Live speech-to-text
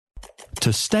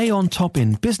To stay on top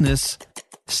in business,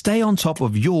 stay on top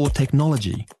of your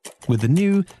technology with the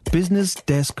new Business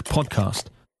Desk podcast,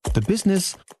 The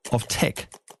Business of Tech.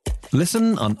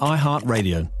 Listen on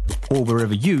iHeartRadio or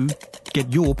wherever you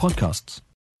get your podcasts.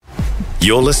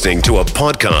 You're listening to a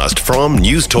podcast from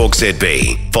News Talk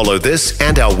ZB. Follow this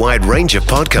and our wide range of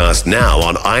podcasts now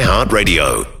on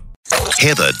iHeartRadio.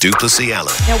 Heather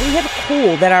Duplessis-Allen. Now, we have a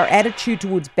call that our attitude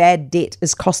towards bad debt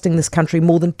is costing this country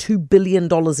more than $2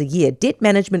 billion a year. Debt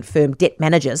management firm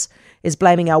DebtManagers is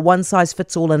blaming our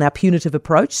one-size-fits-all and our punitive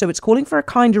approach. So it's calling for a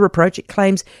kinder approach. It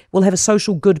claims will have a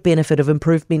social good benefit of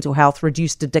improved mental health,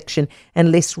 reduced addiction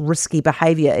and less risky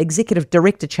behaviour. Executive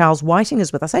Director Charles Whiting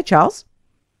is with us. Hey, Charles.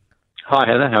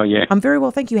 Hi, Heather. How are you? I'm very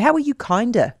well, thank you. How are you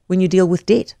kinder when you deal with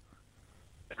debt?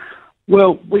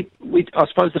 Well, I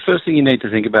suppose the first thing you need to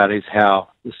think about is how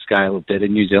the scale of debt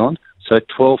in New Zealand. So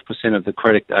 12% of the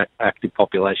credit active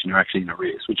population are actually in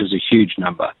arrears, which is a huge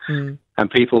number. And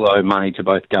people owe money to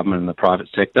both government and the private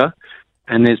sector.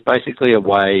 And there's basically a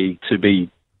way to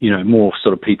be, more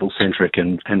sort of people-centric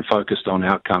and focused on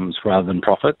outcomes rather than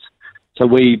profits. So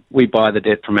we buy the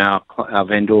debt from our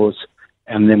vendors,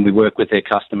 and then we work with their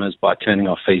customers by turning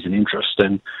off fees and interest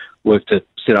and work to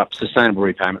set up sustainable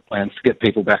repayment plans to get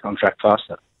people back on track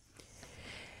faster.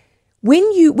 When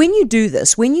you do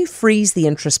this, when you freeze the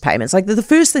interest payments, like the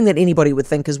first thing that anybody would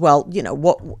think is, well,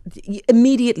 what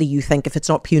immediately you think if it's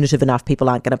not punitive enough, people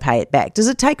aren't going to pay it back. Does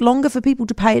it take longer for people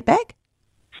to pay it back?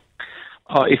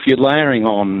 If you're layering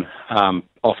on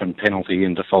often penalty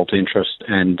and default interest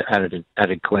and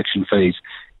added collection fees,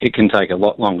 it can take a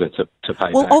lot longer to pay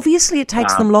back. Well, obviously it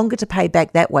takes them longer to pay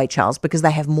back that way, Charles, because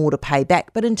they have more to pay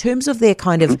back. But in terms of their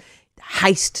kind of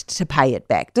haste to pay it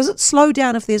back, does it slow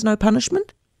down if there's no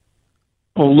punishment?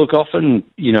 Well, look, often,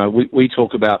 we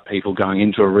talk about people going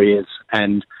into arrears,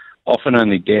 and often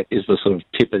only debt is the sort of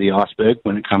tip of the iceberg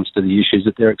when it comes to the issues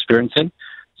that they're experiencing.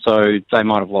 So they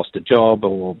might have lost a job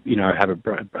or, have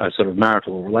a sort of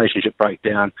marital or relationship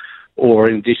breakdown, or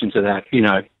in addition to that,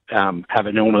 have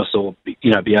an illness or,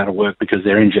 be out of work because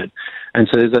they're injured. And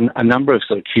so there's a number of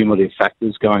sort of cumulative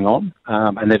factors going on,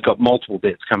 and they've got multiple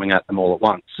debts coming at them all at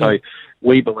once. So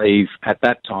we believe at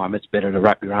that time it's better to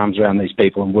wrap your arms around these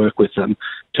people and work with them,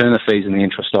 turn the fees and the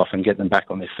interest off and get them back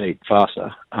on their feet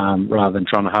faster, rather than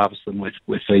trying to harvest them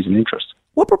with fees and interest.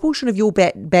 What proportion of your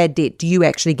bad debt do you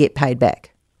actually get paid back?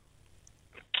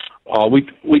 Oh, we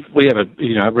have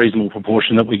a reasonable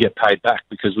proportion that we get paid back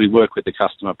because we work with the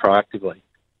customer proactively.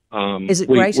 Is it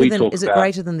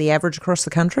greater than the average across the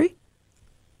country?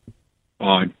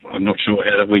 I'm not sure,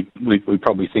 Heather. We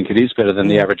probably think it is better than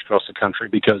the average across the country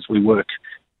because we work,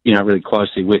 really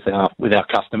closely with our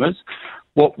customers.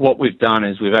 What we've done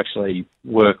is we've actually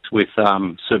worked with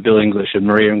Sir Bill English and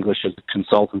Maria English as a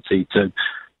consultancy to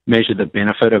measure the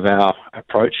benefit of our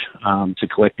approach to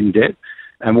collecting debt.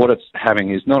 And what it's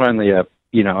having is not only a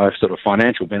sort of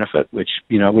financial benefit, which,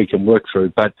 we can work through,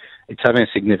 but it's having a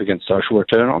significant social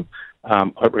return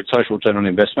on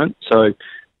investment. So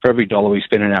for every dollar we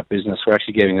spend in our business, we're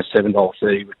actually getting a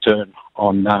 $7.30 return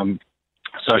on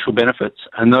social benefits.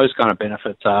 And those kind of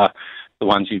benefits are the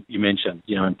ones you mentioned,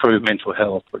 improved mental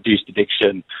health, reduced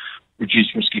addiction,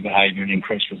 reduced risky behaviour and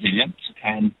increased resilience.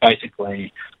 And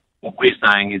basically what we're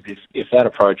saying is if that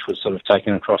approach was sort of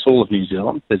taken across all of New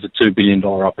Zealand, there's a $2 billion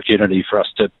opportunity for us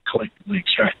to collectively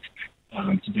extract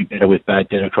to do better with bad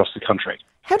debt across the country.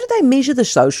 How do they measure the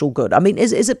social good? I mean,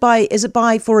 is it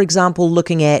by, for example,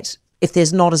 looking at if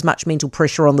there's not as much mental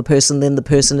pressure on the person, then the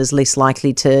person is less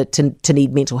likely to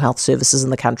need mental health services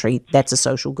in the country? That's a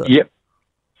social good. Yep.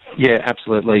 Yeah,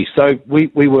 absolutely. So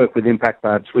we work with Impact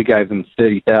Buds. We gave them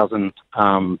 30,000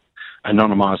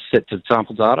 anonymised sets of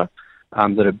sample data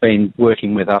that have been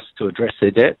working with us to address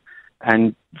their debt.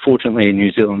 And fortunately in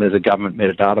New Zealand there's a government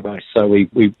metadatabase. So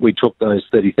we took those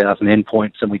 30,000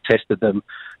 endpoints and we tested them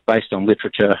based on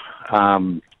literature,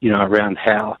 around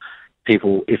how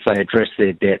people, if they address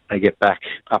their debt, they get back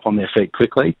up on their feet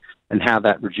quickly, and how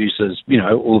that reduces,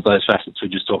 all of those facets we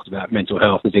just talked about, mental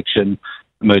health, addiction,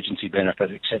 emergency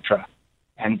benefit, etc.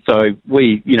 And so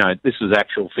this is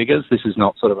actual figures. This is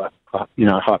not sort of a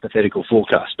hypothetical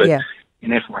forecast, but in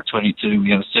FY22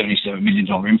 we have a $77 million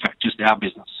impact, just our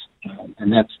business.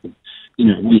 And that's,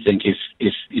 we think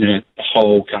if the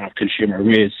whole kind of consumer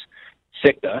arrears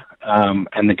sector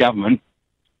and the government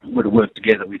were to work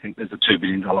together, we think there's a $2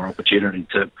 billion opportunity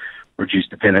to reduce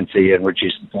dependency and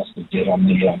reduce the cost of debt on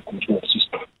the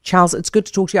system. Charles, it's good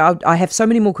to talk to you. I have so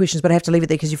many more questions, but I have to leave it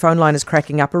there because your phone line is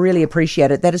cracking up. I really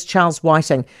appreciate it. That is Charles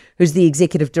Whiting, who's the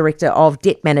Executive Director of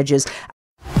DebtManagers.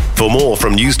 For more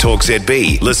from News Talk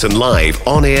ZB, listen live,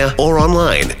 on air or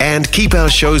online, and keep our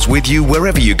shows with you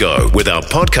wherever you go with our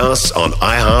podcasts on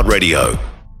iHeartRadio.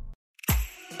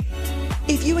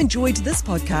 If you enjoyed this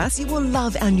podcast, you will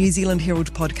love our New Zealand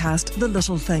Herald podcast, The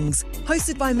Little Things,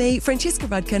 hosted by me, Francesca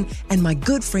Rudkin, and my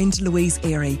good friend Louise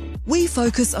Airy. We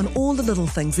focus on all the little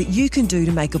things that you can do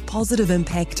to make a positive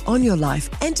impact on your life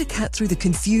and to cut through the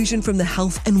confusion from the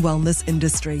health and wellness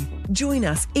industry. Join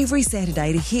us every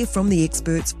Saturday to hear from the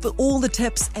experts for all the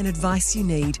tips and advice you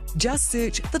need. Just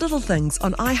search The Little Things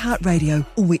on iHeartRadio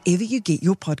or wherever you get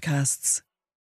your podcasts.